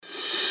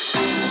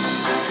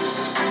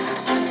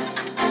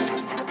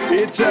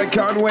It's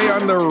Conway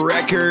on the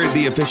Record,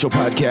 the official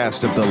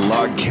podcast of the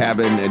Log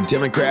Cabin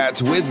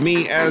Democrats. With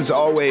me, as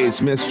always,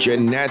 Miss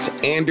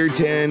Jeanette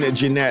Anderton.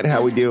 Jeanette,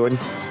 how we doing?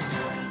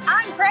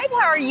 I'm great.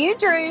 How are you,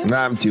 Drew?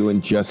 I'm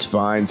doing just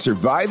fine.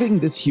 Surviving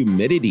this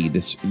humidity.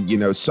 This,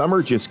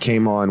 summer just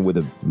came on with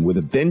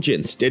a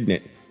vengeance, didn't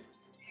it?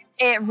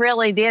 It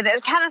really did.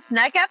 It kind of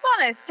snuck up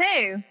on us,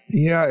 too.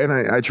 Yeah, and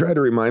I try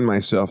to remind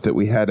myself that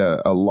we had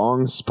a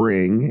long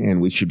spring, and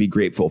we should be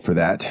grateful for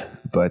that.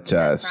 But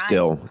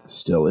still,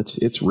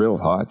 it's real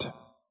hot.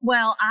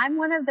 Well, I'm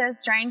one of those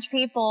strange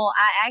people.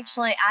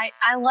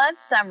 I love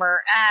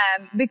summer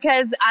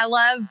because I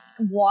love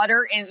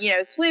water and,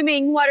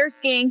 swimming, water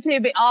skiing, too,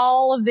 but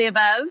all of the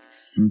above.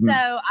 Mm-hmm.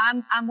 So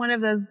I'm one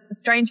of those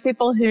strange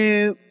people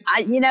who,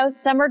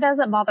 summer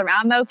doesn't bother me.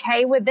 I'm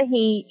okay with the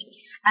heat.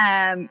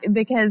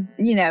 Because,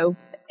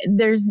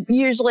 there's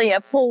usually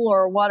a pool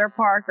or a water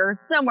park or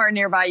somewhere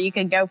nearby you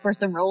can go for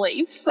some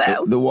relief.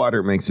 So the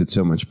water makes it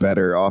so much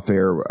better. Off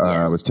air, yes.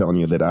 I was telling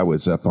you that I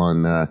was up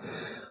on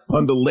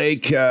the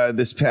lake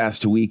this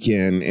past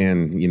weekend,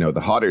 and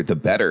the hotter the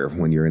better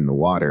when you're in the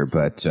water,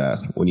 but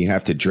when you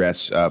have to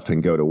dress up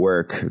and go to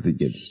work,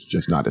 it's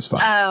just not as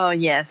fun. Oh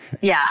yes,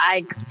 yeah,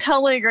 I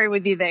totally agree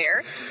with you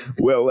there.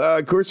 Well,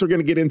 of course, we're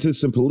going to get into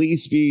some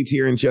police beats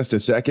here in just a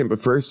second,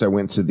 but first I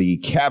went to the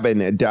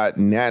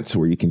cabin.net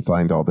where you can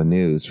find all the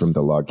news from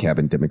the Log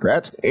Cabin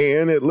Democrats,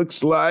 and it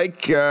looks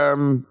like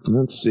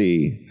let's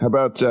see, how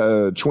about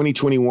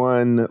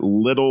 2021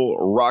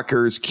 Little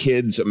Rockers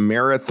Kids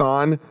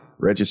Marathon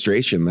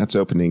registration. That's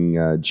opening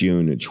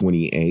June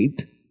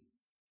 28th.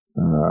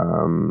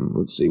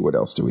 Let's see, what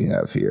else do we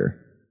have here?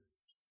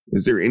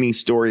 Is there any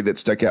story that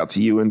stuck out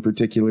to you in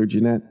particular,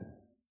 Jeanette?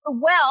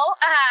 Well,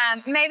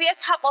 maybe a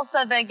couple.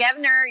 So the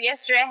governor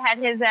yesterday had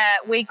his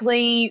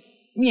weekly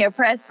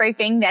press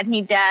briefing that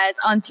he does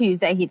on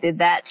Tuesday. He did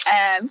that.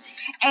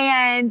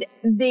 And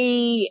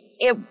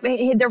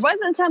there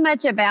wasn't so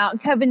much about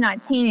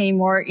COVID-19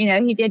 anymore.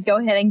 He did go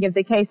ahead and give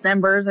the case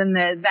numbers and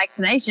the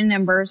vaccination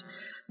numbers.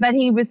 But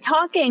he was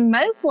talking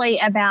mostly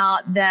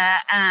about the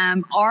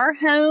Our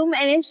Home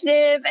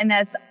initiative, and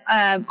that's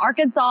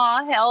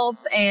Arkansas Health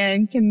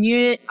and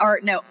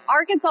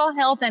Arkansas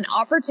Health and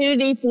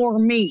Opportunity for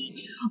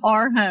Me,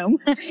 Our Home,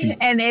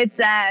 and it's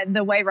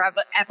the waiver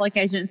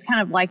application. It's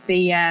kind of like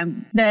the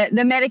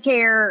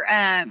Medicare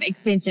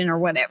extension or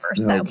whatever.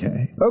 So,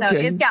 okay. So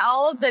it's got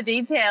all of the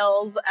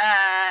details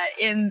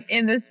in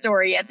the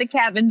story at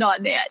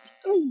thecabin.net.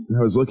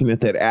 I was looking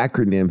at that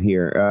acronym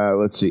here.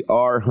 Let's see,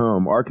 Our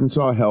Home,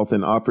 Arkansas Health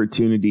and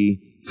Opportunity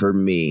for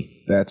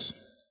Me. That's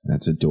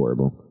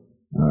adorable.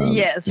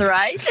 Yes,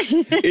 right.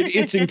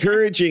 It's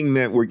encouraging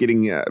that we're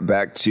getting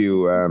back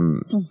to,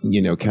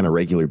 kind of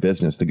regular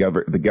business. The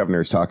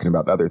governor is talking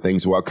about other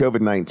things. While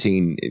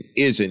COVID-19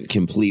 isn't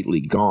completely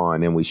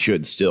gone, and we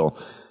should still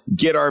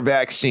get our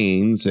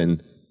vaccines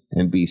and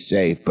be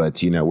safe,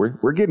 but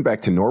we're getting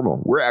back to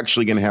normal. We're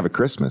actually going to have a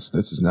Christmas.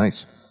 This is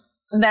nice.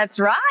 That's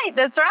right.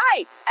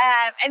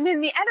 And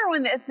then the other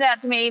one that stood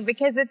out to me,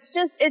 because it's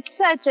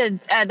such a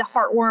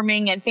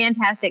heartwarming and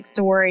fantastic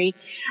story.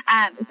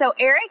 So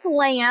Eric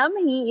Lamb,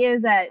 he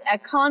is a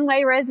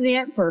Conway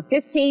resident for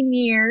 15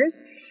 years.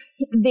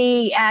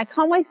 The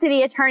Conway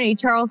City Attorney,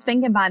 Charles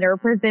Finkenbinder,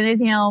 presented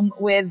him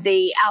with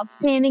the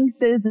Outstanding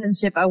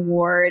Citizenship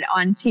Award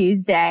on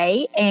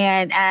Tuesday.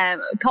 And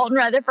Colton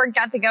Rutherford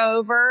got to go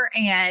over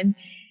and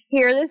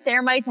hear the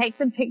ceremony, take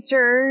some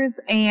pictures,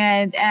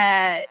 and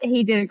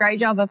he did a great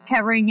job of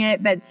covering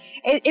it. But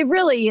it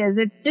really is.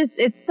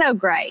 It's so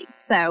great.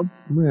 So,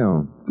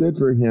 well, good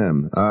for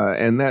him.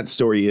 And that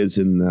story is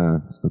in,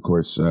 of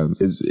course,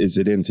 is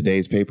it in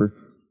today's paper?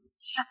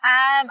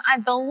 I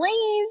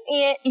believe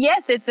it.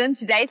 Yes, it's in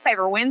today's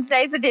paper,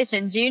 Wednesday's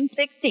edition, June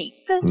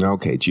 16th.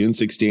 Okay, June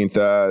 16th.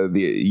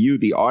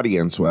 The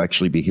audience, will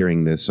actually be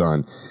hearing this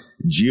on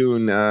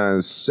June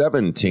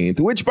 17th,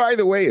 which, by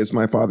the way, is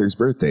my father's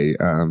birthday.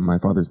 My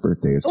father's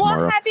birthday is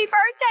tomorrow. Well, happy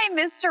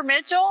birthday, Mr.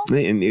 Mitchell.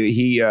 And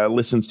he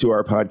listens to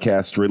our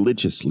podcast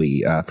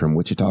religiously from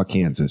Wichita,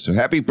 Kansas. So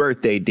happy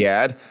birthday,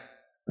 Dad.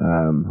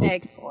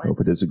 Excellent.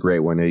 Hope it is a great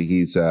one.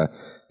 He's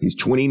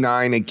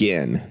 29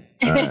 again.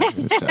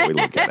 That's how we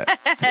look at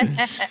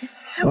it.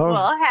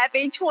 Well,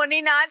 happy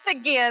 29th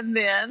again,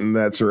 then.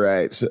 That's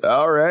right.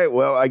 All right.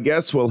 Well, I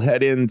guess we'll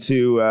head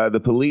into the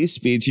police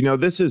beats.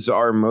 This is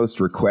our most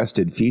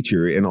requested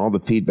feature in all the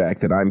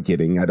feedback that I'm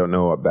getting. I don't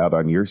know about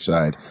on your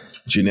side,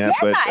 Jeanette.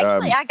 Yes, but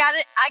actually, I got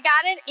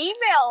an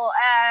email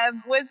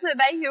with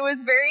somebody who was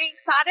very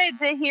excited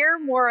to hear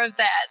more of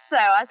that. So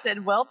I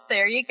said, well,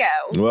 there you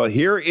go. Well,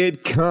 here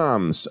it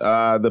comes.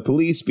 The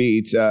police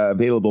beats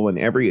available in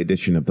every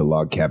edition of the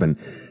Log Cabin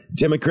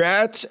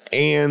Democrats,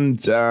 and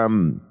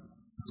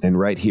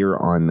right here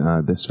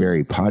on this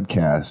very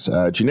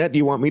podcast. Jeanette, do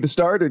you want me to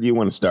start, or do you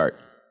want to start?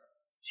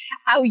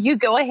 Oh, you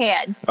go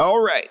ahead.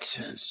 All right.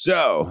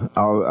 So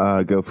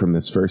I'll go from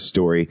this first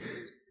story.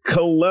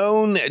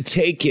 Cologne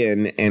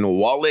taken and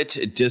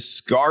wallet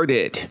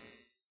discarded.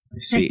 I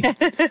see.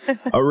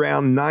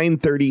 Around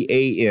 9:30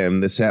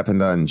 a.m., this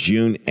happened on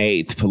June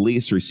 8th,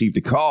 police received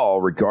a call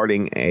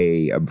regarding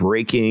a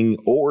breaking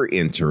or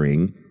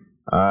entering.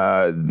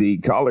 The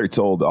caller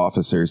told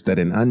officers that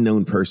an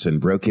unknown person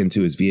broke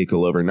into his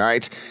vehicle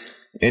overnight,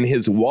 and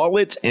his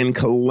wallet and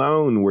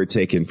cologne were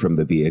taken from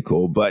the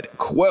vehicle. But,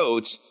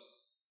 quote,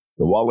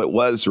 the wallet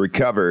was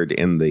recovered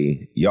in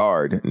the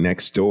yard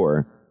next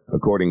door,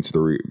 according to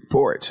the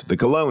report. The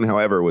cologne,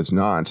 however, was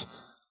not.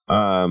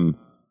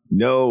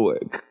 No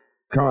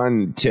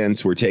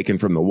contents were taken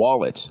from the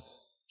wallet.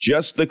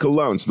 Just the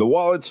cologne. So the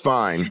wallet's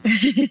fine.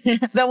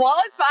 The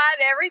wallet's fine.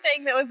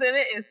 Everything that was in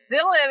it is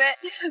still in it.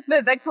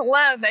 But the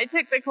cologne, they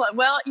took the cologne.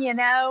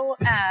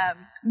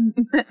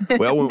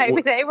 Well,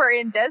 maybe they were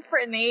in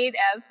desperate need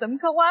of some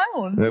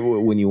cologne.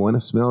 When you want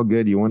to smell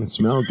good, you want to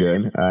smell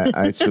good,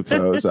 I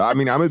suppose. I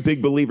mean, I'm a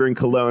big believer in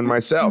cologne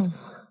myself.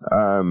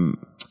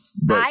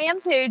 But I am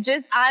too.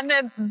 I'm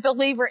a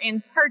believer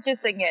in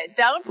purchasing it.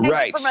 Don't take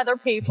it from other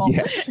people.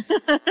 Yes.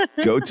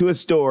 Go to a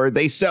store.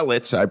 They sell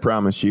it, I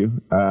promise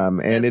you.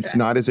 And it's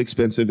not as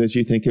expensive as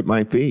you think it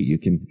might be. You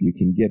can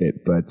get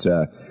it. But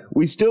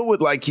we still would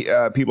like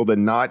people to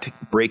not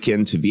break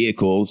into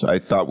vehicles. I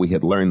thought we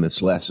had learned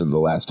this lesson the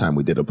last time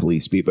we did a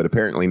police beat, but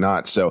apparently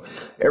not. So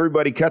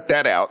everybody cut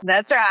that out.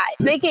 That's right.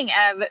 Speaking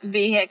of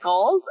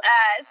vehicles,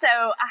 so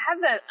I have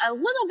a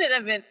little bit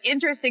of an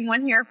interesting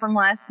one here from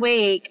last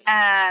week.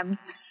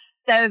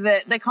 So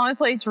the Conway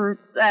police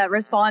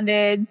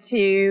responded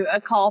to a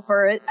call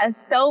for a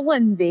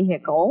stolen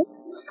vehicle.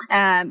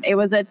 It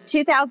was a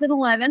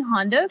 2011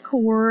 Honda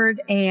Accord,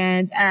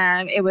 and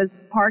it was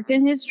parked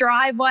in his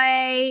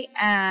driveway.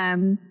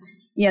 The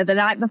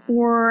night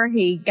before,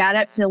 he got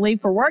up to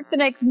leave for work the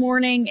next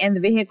morning, and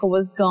the vehicle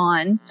was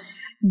gone.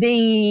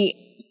 The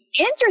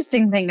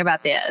interesting thing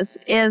about this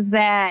is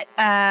that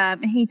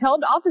he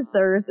told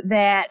officers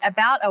that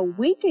about a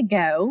week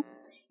ago,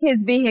 his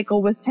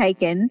vehicle was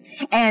taken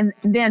and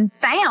then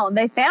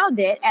they found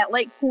it at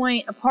Lake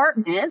Point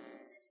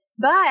Apartments,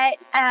 but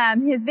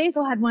his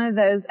vehicle had one of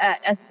those,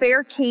 a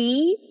spare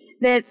key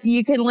that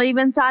you can leave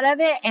inside of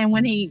it. And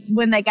when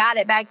they got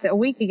it back a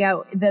week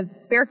ago, the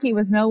spare key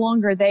was no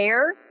longer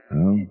there.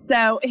 Oh.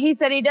 So he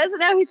said he doesn't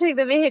know who took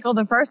the vehicle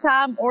the first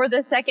time or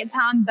the second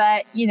time,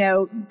 but,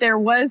 there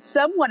was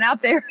someone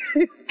out there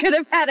who could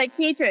have had a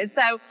key to it.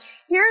 So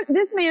here,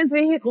 this man's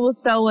vehicle was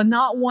stolen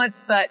not once,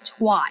 but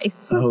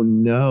twice. Oh,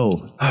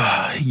 no.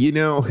 I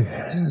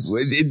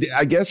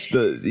guess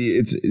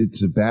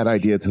it's a bad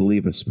idea to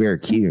leave a spare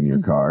key in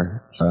your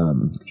car.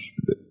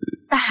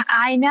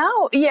 I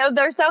know.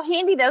 They're so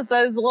handy, those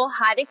little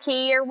hide a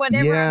key or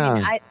whatever.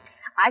 Yeah.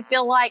 I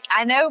feel like,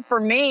 I know for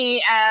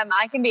me,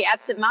 I can be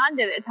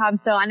absent-minded at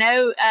times. So I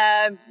know,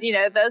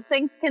 those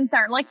things can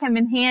certainly come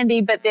in handy,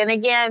 but then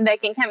again, they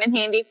can come in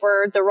handy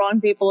for the wrong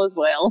people as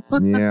well.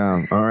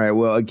 Yeah. All right.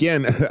 Well,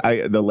 again,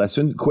 the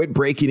lesson, quit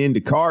breaking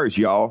into cars,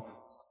 y'all.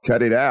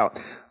 Cut it out.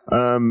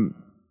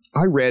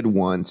 I read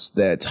once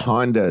that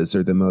Hondas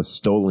are the most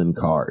stolen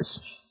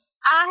cars.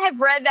 I have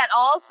read that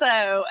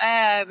also.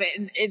 I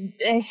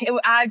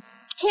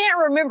can't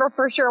remember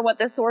for sure what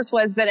the source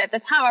was, but at the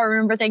time I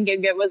remember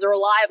thinking it was a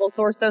reliable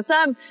source. So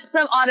some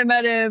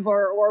automotive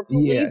or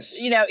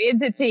police,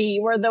 entity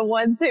were the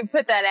ones who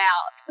put that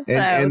out.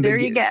 And there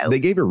you go. They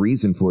gave a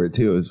reason for it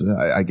too.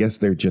 I guess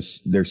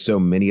there's so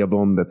many of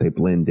them that they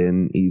blend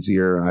in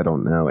easier. I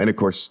don't know. And of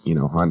course,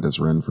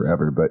 Hondas run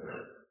forever, but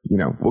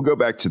we'll go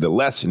back to the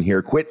lesson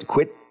here.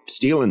 Quit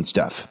stealing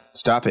stuff.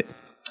 Stop it.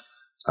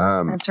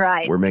 That's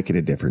right. We're making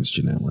a difference,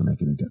 Jeanette. We're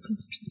making a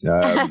difference.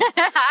 I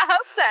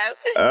hope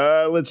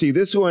so. Let's see.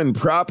 This one,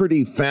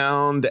 property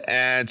found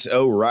at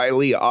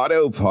O'Reilly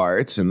Auto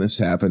Parts, and this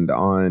happened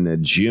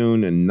on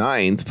June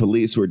 9th.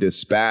 Police were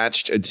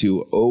dispatched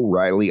to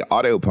O'Reilly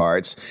Auto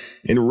Parts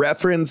in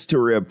reference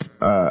to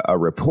a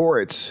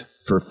report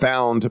for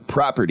found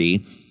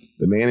property.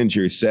 The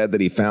manager said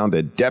that he found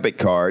a debit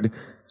card,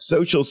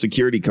 social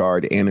security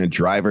card, and a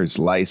driver's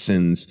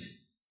license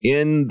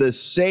in the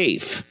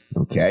safe.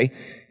 Okay.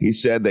 He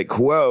said that,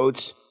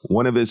 quote,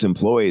 one of his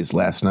employees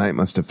last night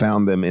must have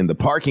found them in the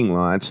parking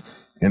lot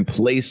and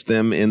placed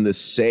them in the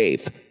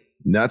safe.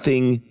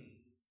 Noting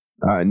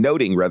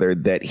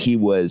that he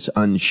was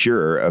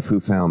unsure of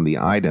who found the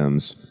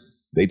items.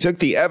 They took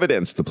the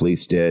evidence, the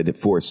police did,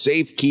 for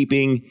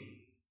safekeeping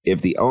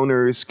if the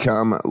owners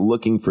come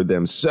looking for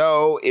them.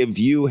 So if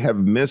you have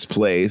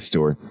misplaced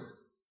or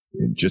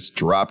just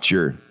dropped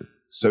your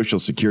social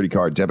security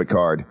card, debit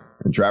card,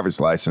 and driver's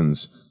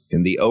license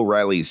in the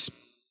O'Reilly's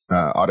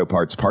Auto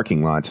Parts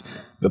parking lot,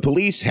 the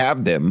police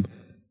have them.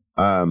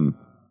 And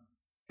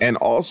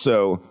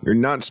also, you're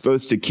not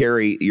supposed to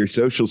carry your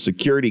social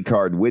security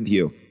card with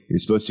you. You're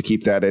supposed to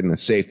keep that in a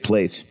safe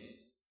place.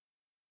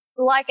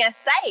 Like a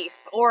safe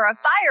or a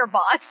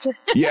firebox.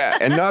 Yeah,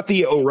 and not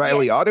the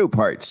O'Reilly Auto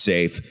Parts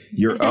safe,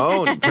 your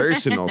own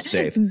personal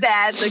safe.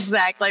 That's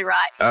exactly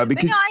right.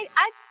 Because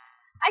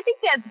I think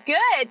that's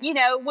good.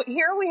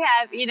 Here we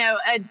have,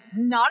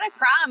 not a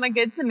crime, a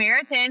good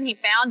Samaritan. He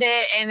found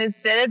it, and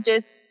instead of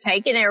just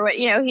taking it,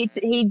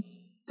 he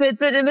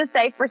puts it in the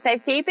safe for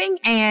safekeeping.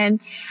 And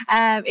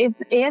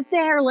if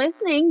they're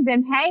listening,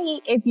 then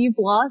hey, if you've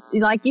lost,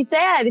 like you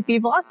said, if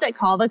you've lost it,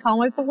 call the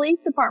Conway Police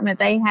Department.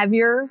 They have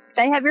your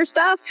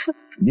stuff.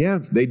 Yeah,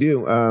 they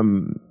do.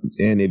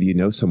 And if you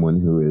know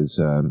someone who has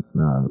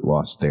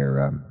lost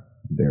their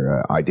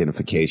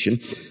identification,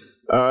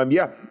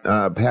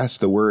 pass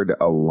the word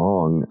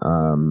along.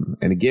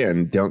 And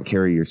again, don't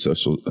carry your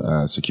social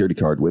security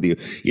card with you.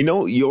 You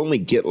know, you only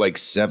get like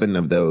 7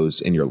 of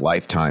those in your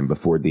lifetime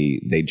before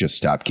they just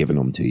stop giving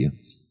them to you.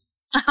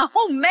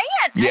 Oh man!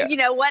 Yeah. You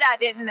know what? I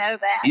didn't know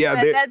that. Yeah,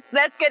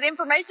 that's good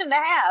information to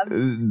have.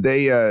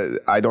 They,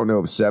 I don't know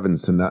if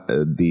 7's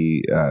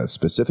the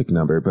specific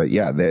number, but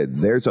yeah,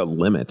 there's a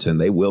limit, and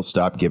they will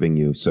stop giving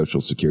you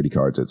social security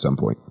cards at some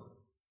point.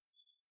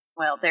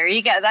 Well, there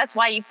you go. That's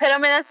why you put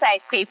them in a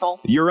safe, people.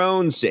 Your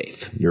own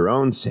safe.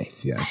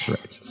 Yeah, that's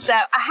right. So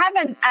I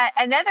have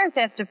another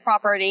theft of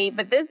property,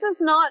 but this is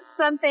not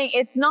something.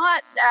 It's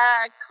not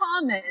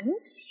common.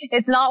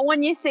 It's not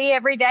one you see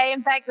every day.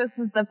 In fact, this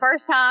is the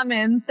first time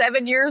in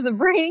 7 years of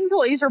reading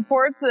police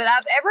reports that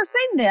I've ever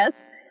seen this.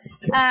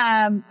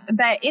 Okay.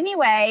 But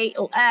anyway,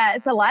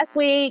 so last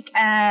week,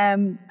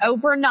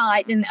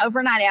 overnight, in the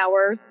overnight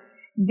hours,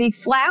 the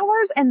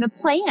flowers and the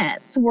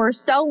plants were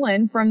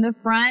stolen from the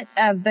front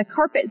of the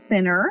Carpet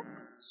Center.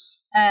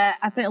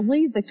 I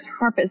believe the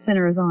Carpet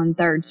Center is on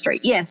 3rd Street.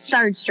 Yes,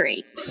 3rd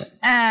Street.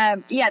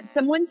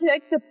 Someone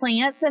took the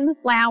plants and the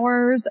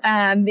flowers.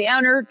 The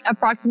owner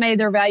approximated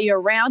their value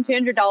around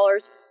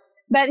 $200.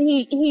 But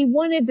he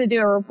wanted to do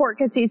a report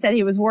because he said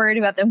he was worried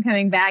about them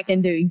coming back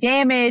and doing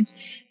damage.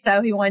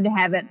 So he wanted to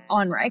have it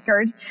on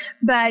record.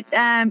 But,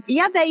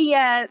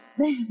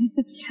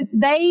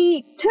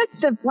 they took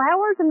the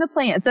flowers and the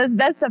plants. So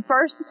that's the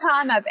first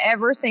time I've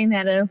ever seen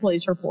that in a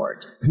police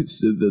report.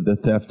 It's the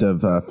theft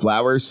of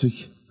flowers.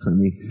 I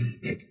mean,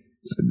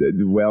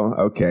 well,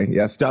 okay.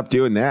 Yeah, stop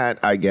doing that,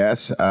 I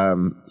guess.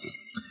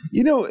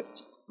 You know,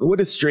 what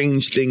a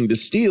strange thing to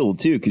steal,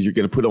 too, because you're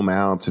going to put them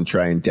out and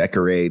try and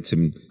decorate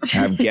and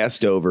have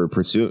guests over,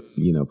 presumably,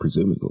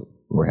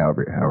 or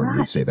however right.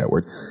 You say that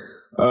word.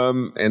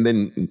 And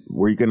then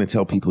where are you going to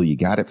tell people you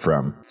got it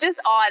from? It's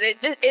just odd.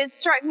 It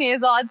struck me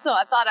as odd, so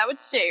I thought I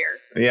would share.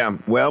 Yeah,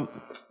 well,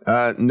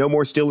 no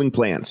more stealing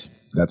plants.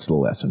 That's the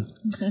lesson.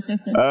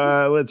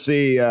 Let's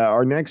see.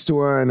 Our next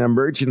one,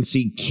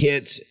 emergency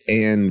kit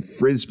and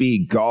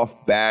Frisbee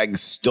golf bag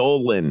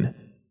stolen.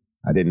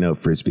 I didn't know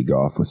Frisbee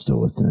golf was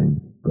still a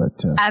thing,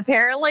 but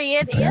apparently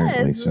it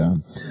is. So.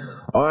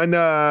 On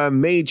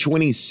May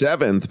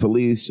 27th,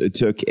 police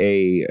took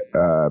a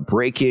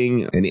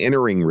breaking and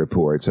entering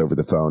reports over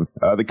the phone.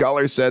 The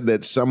caller said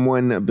that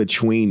someone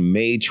between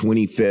May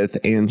 25th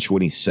and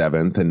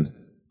 27th, an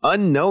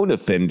unknown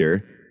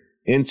offender,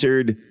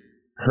 entered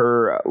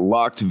her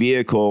locked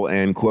vehicle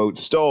and, quote,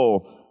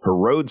 stole her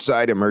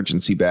roadside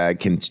emergency bag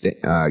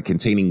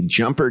containing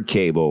jumper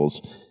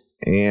cables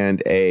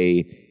and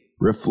a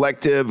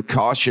reflective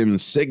caution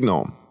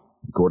signal,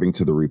 according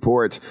to the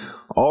report.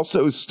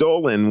 Also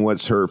stolen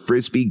was her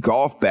Frisbee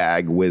golf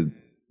bag with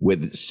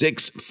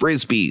 6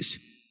 Frisbees.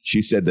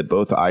 She said that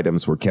both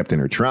items were kept in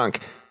her trunk.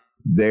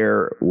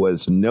 There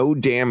was no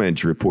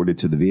damage reported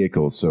to the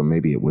vehicle, so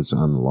maybe it was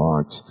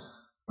unlocked.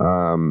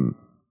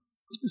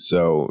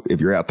 So if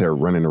you're out there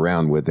running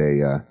around with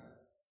a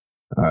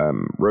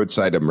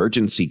roadside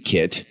emergency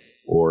kit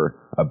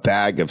or a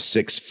bag of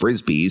 6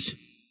 Frisbees,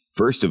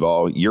 first of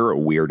all, you're a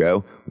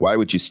weirdo. Why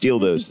would you steal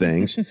those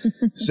things?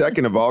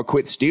 Second of all,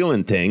 quit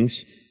stealing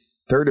things.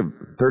 Third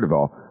of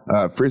all,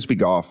 Frisbee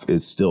golf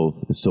is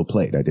still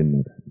played. I didn't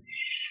know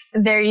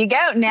that. There you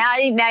go. Now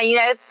you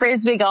know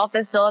Frisbee golf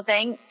is still a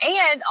thing.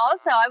 And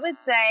also, I would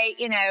say,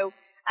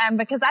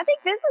 because I think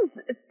this is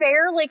a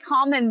fairly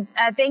common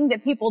thing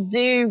that people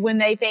do when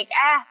they think,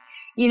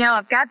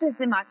 I've got this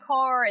in my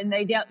car, and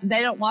they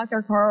don't lock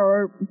their car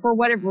or for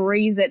whatever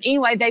reason.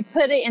 Anyway, they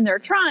put it in their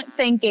trunk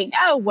thinking,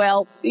 oh,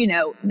 well,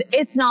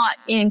 it's not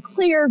in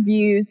clear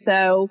view,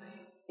 so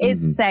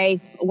it's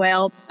safe.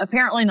 Well,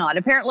 apparently not.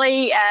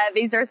 Apparently,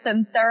 these are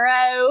some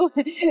thorough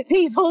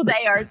people.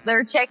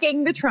 They're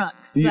checking the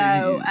trunks.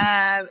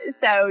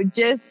 So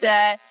just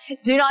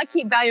do not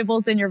keep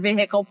valuables in your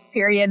vehicle,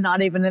 period,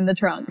 not even in the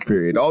trunk.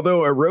 Period.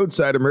 Although a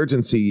roadside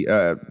emergency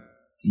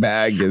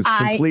bag is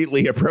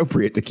completely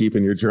appropriate to keep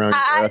in your trunk.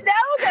 I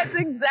know, that's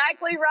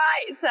exactly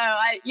right. So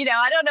I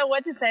don't know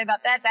what to say about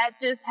that. That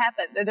just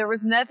happened. There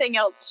was nothing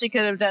else she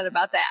could have done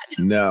about that.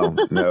 No.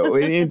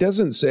 It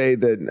doesn't say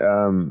that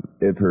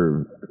if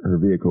her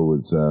vehicle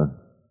was.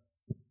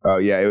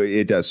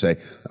 It does say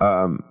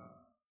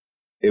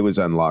it was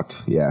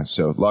unlocked. Yeah,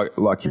 so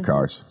lock your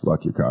cars.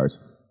 Lock your cars.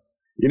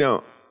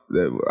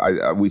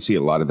 We see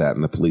a lot of that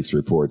in the police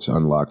reports,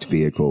 unlocked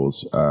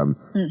vehicles,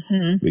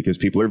 because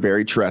people are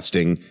very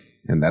trusting,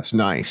 and that's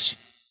nice,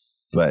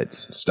 but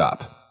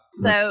stop.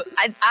 So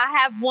I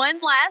have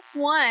one last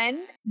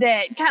one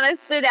that kind of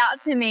stood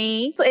out to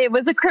me. So it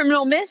was a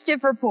criminal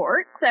mischief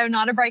report, so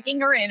not a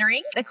breaking or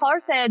entering. The caller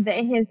said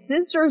that his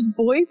sister's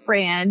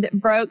boyfriend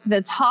broke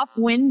the top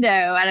window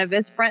out of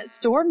his front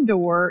storm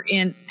door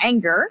in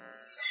anger.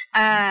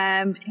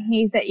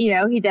 He said,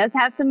 he does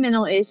have some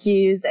mental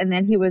issues and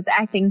that he was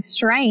acting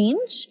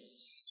strange.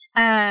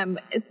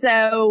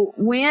 So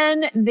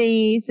when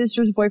the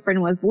sister's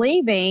boyfriend was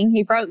leaving,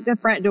 he broke the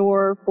front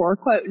door for,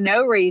 quote,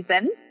 no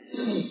reason.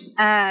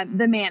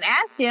 The man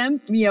asked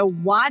him,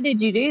 why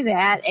did you do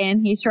that?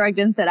 And he shrugged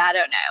and said, I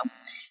don't know.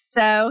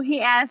 So he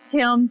asked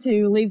him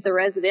to leave the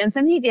residence,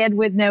 and he did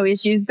with no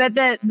issues. But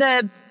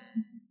the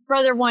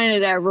brother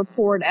wanted a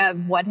report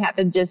of what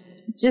happened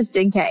just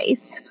in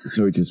case.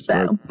 So he just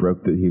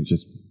broke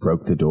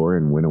the door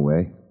and went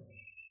away?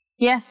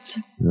 Yes.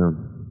 Yeah.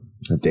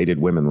 I've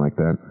dated women like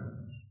that.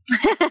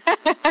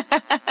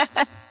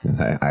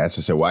 I asked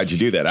her, so why'd you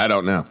do that? I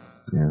don't know.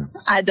 Yeah.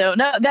 I don't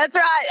know. That's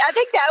right. I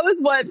think that was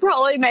what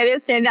probably made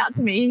it stand out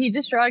to me. He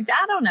just shrugged.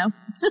 I don't know.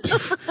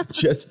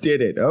 Just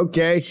did it.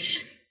 Okay.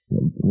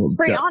 It's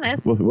pretty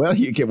honest. Well,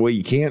 you can't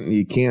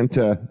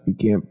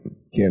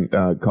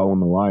call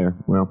him a liar.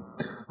 Well,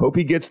 hope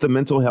he gets the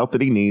mental health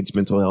that he needs.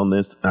 Mental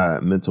illness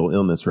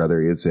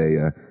is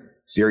a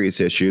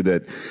serious issue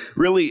that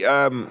really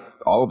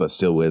all of us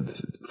deal with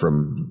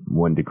from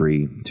one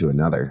degree to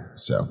another.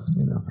 So,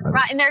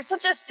 right. And there's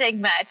such a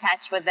stigma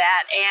attached with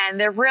that. And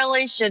there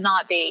really should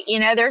not be.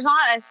 There's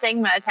not a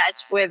stigma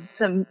attached with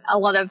a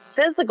lot of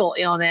physical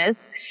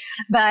illness,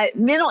 but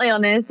mental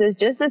illness is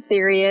just as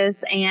serious.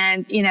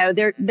 And,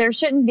 there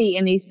shouldn't be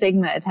any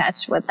stigma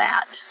attached with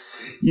that.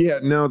 Yeah,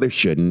 no, there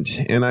shouldn't.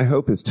 And I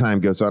hope as time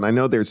goes on, I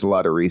know there's a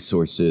lot of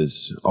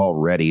resources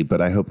already, but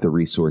I hope the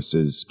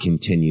resources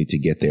continue to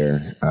get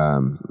there,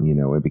 and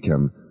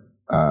become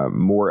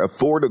more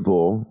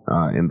affordable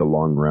in the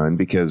long run,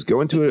 because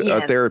going to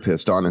a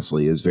therapist,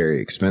 honestly, is very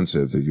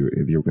expensive if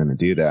you're going to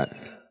do that.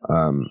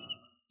 And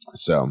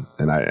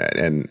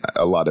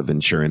a lot of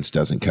insurance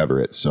doesn't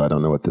cover it, so I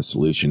don't know what the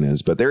solution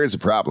is, but there is a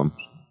problem.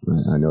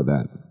 I know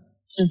that.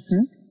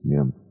 Mm-hmm.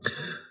 Yeah.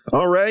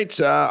 All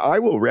right, I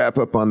will wrap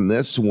up on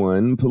this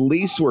one.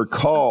 Police were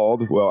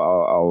called. Well,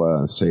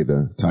 I'll say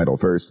the title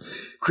first.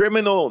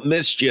 Criminal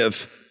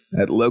mischief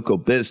at local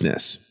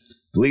business.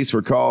 Police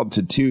were called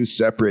to 2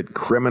 separate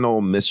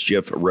criminal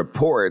mischief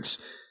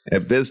reports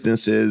at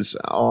businesses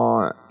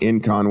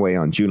in Conway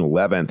on June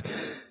 11th.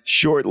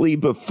 Shortly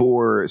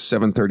before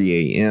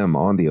 7:30 a.m.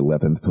 on the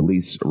 11th,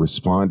 police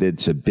responded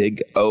to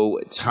Big O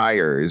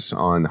Tires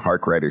on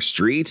Harkrider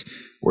Street,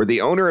 where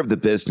the owner of the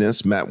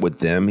business met with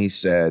them. He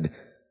said,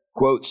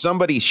 quote,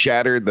 somebody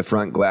shattered the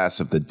front glass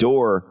of the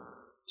door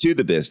to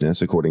the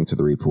business, according to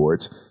the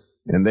report.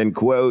 And then,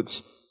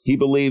 quote, he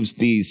believes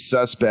the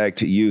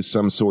suspect used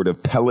some sort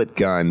of pellet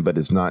gun, but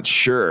is not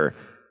sure,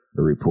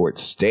 the report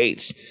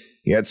states.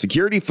 He had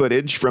security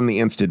footage from the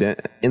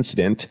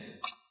incident.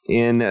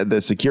 In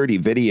the security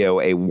video,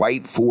 a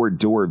white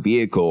 4-door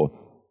vehicle,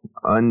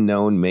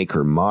 unknown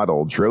maker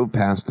model, drove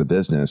past the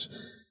business.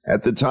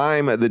 At the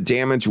time the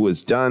damage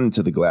was done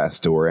to the glass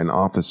door, an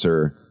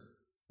officer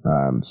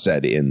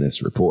said in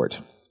this report.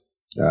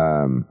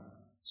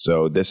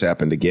 So this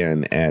happened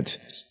again at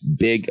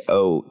Big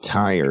O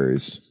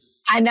Tires.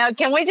 I know.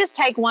 Can we just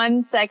take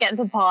 1 second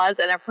to pause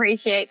and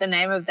appreciate the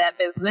name of that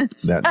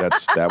business? That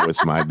was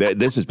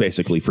this is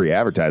basically free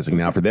advertising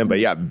now for them. But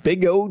yeah,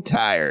 Big O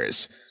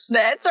Tires.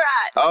 That's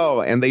right. Oh,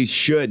 and they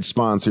should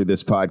sponsor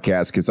this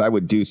podcast, because I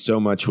would do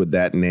so much with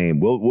that name.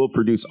 We'll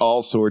produce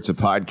all sorts of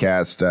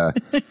podcast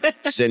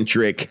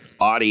centric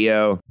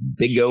audio.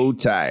 Big O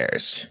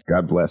Tires.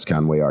 God bless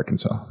Conway,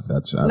 Arkansas.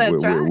 That's right.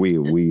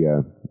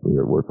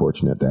 We're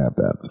fortunate to have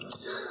that.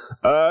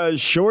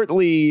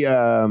 Shortly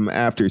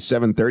after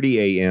 7:30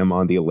 a.m.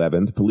 on the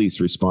 11th,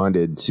 police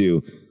responded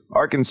to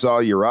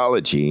Arkansas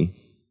Urology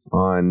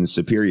on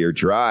Superior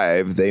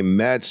Drive. They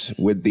met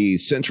with the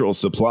central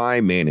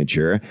supply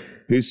manager,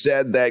 who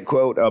said that,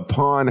 quote,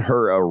 upon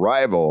her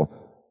arrival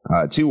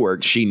to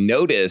work, she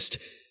noticed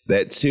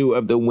that 2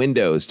 of the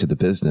windows to the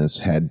business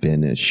had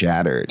been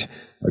shattered.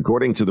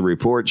 According to the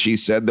report, she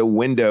said the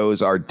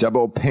windows are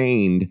double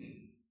paned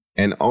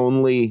and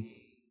only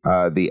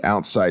the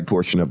outside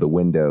portion of the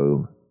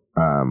windows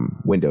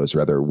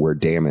were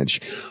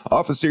damaged.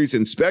 Officers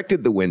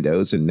inspected the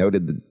windows and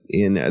noted that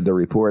in the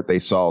report they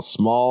saw a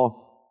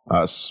small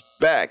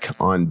speck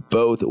on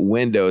both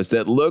windows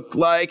that looked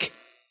like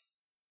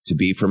to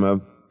be from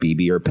a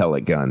BB or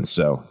pellet gun.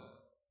 So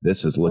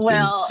this is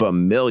looking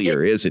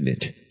familiar, isn't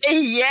it?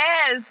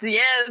 Yes.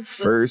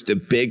 First,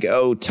 Big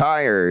O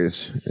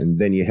Tires, and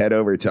then you head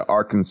over to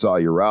Arkansas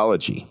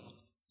Urology,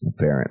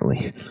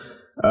 apparently.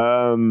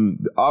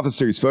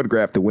 Officers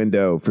photographed the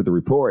window for the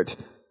report.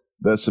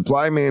 The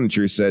supply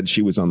manager said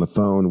she was on the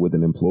phone with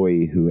an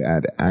employee who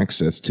had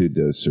access to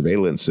the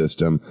surveillance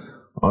system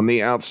on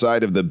the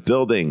outside of the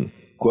building.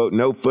 Quote,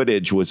 no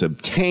footage was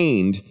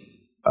obtained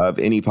of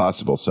any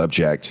possible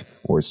subject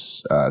or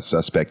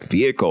suspect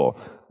vehicle.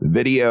 The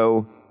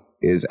video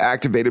is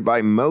activated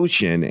by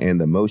motion,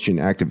 and the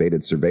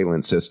motion-activated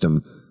surveillance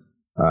system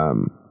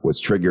was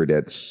triggered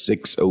at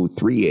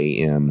 6:03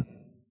 a.m.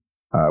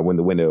 When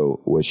the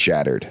window was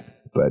shattered.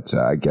 But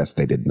I guess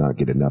they did not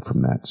get enough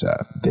from that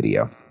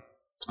video.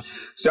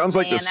 Sounds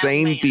like the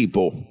same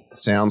people.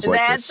 Sounds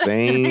like the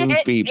same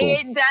people.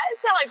 It does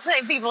sound like the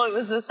same people. It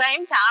was the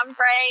same time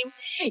frame.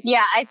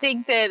 Yeah, I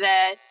think that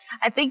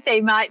I think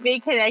they might be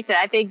connected.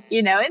 I think,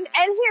 and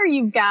here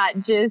you've got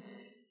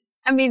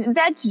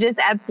that's just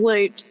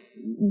absolute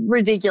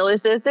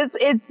ridiculousness.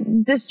 It's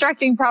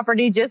destructing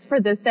property just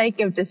for the sake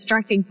of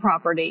destructing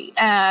property.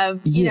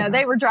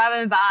 They were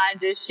driving by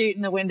and just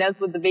shooting the windows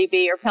with the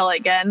BB or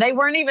pellet gun. They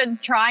weren't even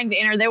trying to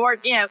enter. They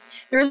weren't, there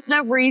was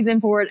no reason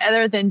for it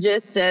other than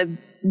just to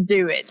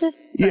do it. So,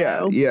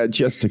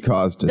 just to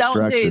cause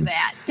destruction. Don't do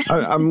that.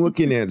 I'm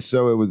looking at,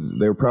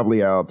 they were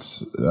probably out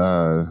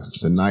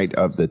the night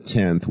of the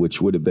 10th,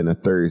 which would have been a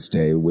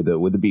Thursday with a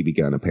BB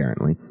gun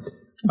apparently.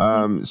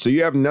 So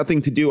you have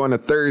nothing to do on a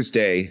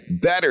Thursday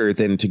better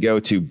than to go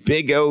to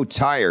Big O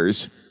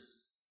Tires,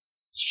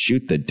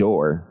 shoot the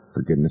door,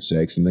 for goodness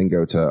sakes, and then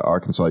go to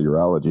Arkansas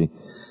Urology.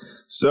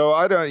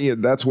 So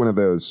that's one of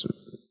those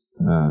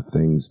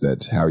things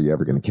that how are you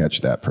ever going to catch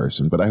that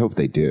person? But I hope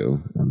they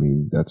do. I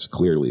mean, that's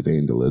clearly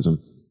vandalism.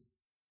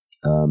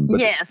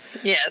 Yes.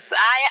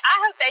 I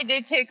hope they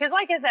do too. Cause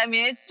like I said,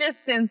 it's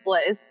just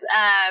senseless.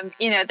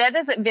 That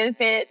doesn't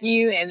benefit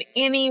you in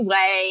any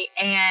way.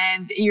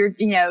 And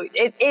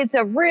it's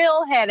a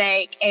real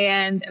headache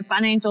and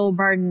financial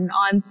burden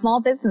on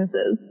small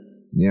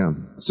businesses. Yeah.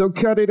 So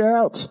cut it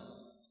out.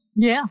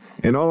 Yeah.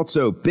 And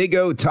also Big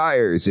O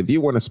Tires. If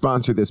you want to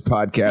sponsor this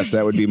podcast,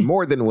 that would be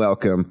more than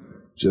welcome.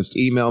 Just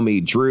email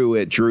me,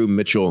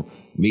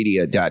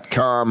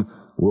 drew@drewmitchellmedia.com.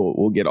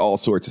 We'll get all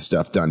sorts of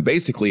stuff done.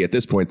 Basically, at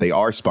this point, they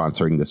are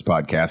sponsoring this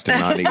podcast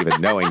and not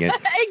even knowing it.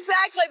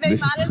 Exactly. They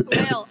might as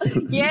well.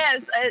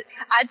 Yes.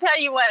 I tell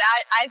you what,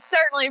 I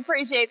certainly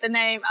appreciate the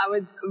name. I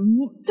would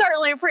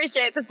certainly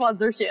appreciate the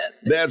sponsorship.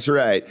 That's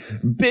right.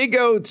 Big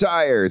O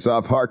Tires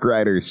off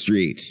Harkrider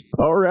Street.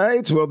 All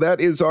right. Well,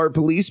 that is our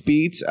police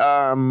beat.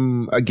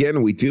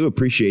 Again, we do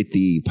appreciate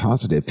the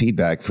positive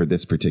feedback for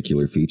this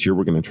particular feature.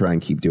 We're going to try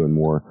and keep doing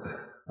more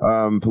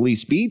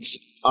police beats.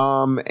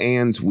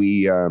 And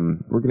we're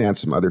going to add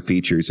some other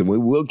features, and we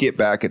will get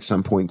back at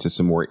some point to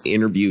some more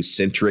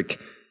interview-centric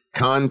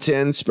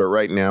contents. But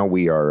right now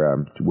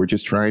we're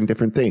just trying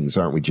different things,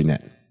 aren't we,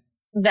 Jeanette?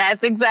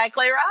 That's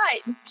exactly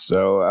right.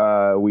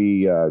 So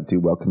we do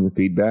welcome your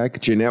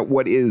feedback. Jeanette,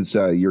 what is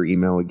your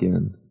email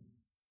again?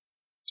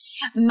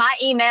 My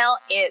email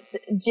is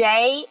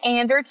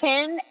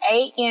janderton,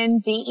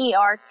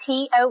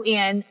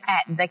 ANDERTON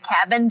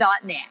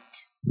 @thecabin.net.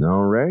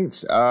 All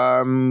right.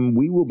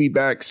 We will be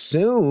back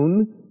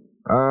soon.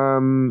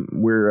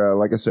 We're,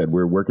 like I said,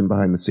 we're working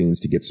behind the scenes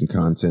to get some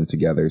content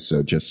together.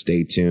 So just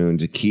stay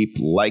tuned. Keep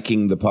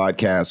liking the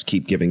podcast.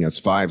 Keep giving us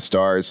 5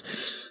 stars.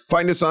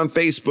 Find us on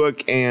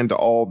Facebook and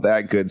all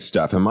that good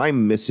stuff. Am I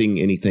missing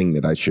anything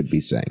that I should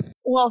be saying?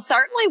 Well,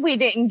 certainly we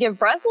didn't give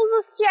Brussels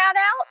a shout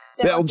out.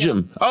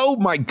 Belgium. Oh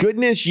my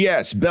goodness.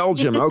 Yes.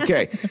 Belgium.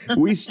 Okay.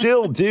 We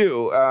still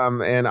do.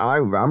 And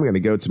I'm going to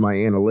go to my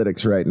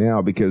analytics right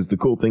now, because the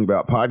cool thing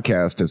about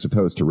podcast as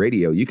opposed to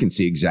radio, you can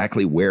see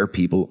exactly where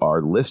people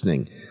are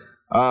listening.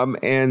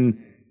 And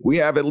we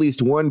have at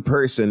least one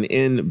person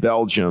in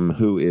Belgium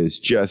who is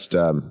just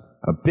a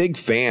big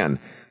fan.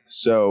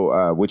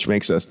 So, which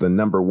makes us the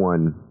number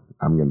one.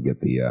 I'm going to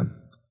get the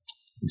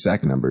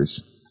exact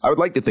numbers. I would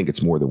like to think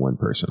it's more than one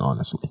person,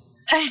 honestly.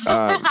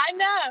 I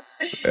know.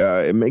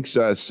 It makes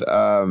us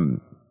the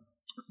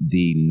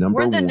number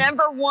one. We're the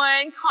number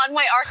one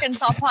Conway,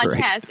 Arkansas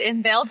podcast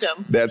in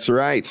Belgium. That's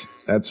right.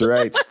 That's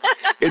right.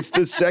 It's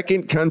the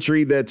second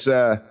country that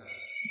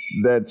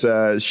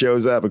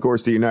shows up. Of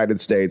course, the United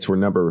States, we're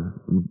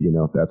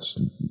that's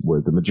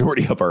where the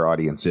majority of our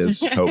audience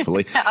is,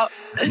 hopefully.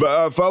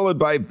 Followed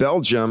by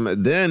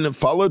Belgium, then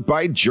followed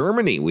by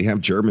Germany. We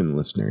have German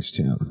listeners,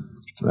 too.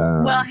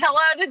 Well,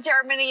 hello to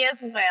Germany as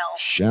well.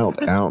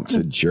 Shout out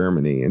to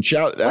Germany, and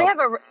shout out. We have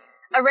a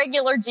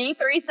regular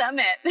G3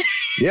 summit.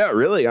 Yeah,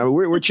 really. I mean,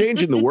 we're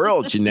changing the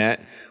world, Jeanette.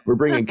 We're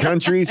bringing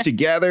countries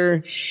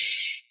together.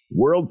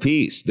 World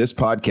peace. This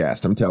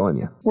podcast, I'm telling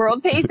you.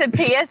 World peace and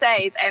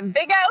PSAs and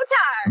Big O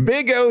Tires.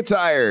 Big O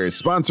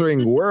Tires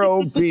sponsoring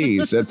world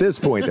peace. At this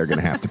point, they're going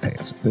to have to pay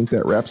us. I think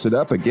that wraps it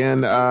up.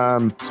 Again,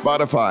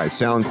 Spotify,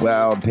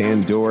 SoundCloud,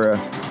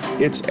 Pandora.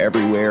 It's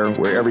everywhere.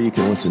 Wherever you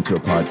can listen to a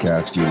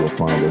podcast, you will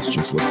find us.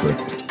 Just look for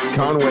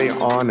Conway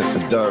on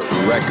the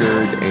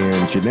Record.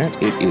 And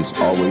Jeanette, it is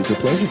always a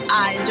pleasure.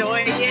 I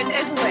enjoy it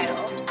as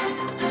well.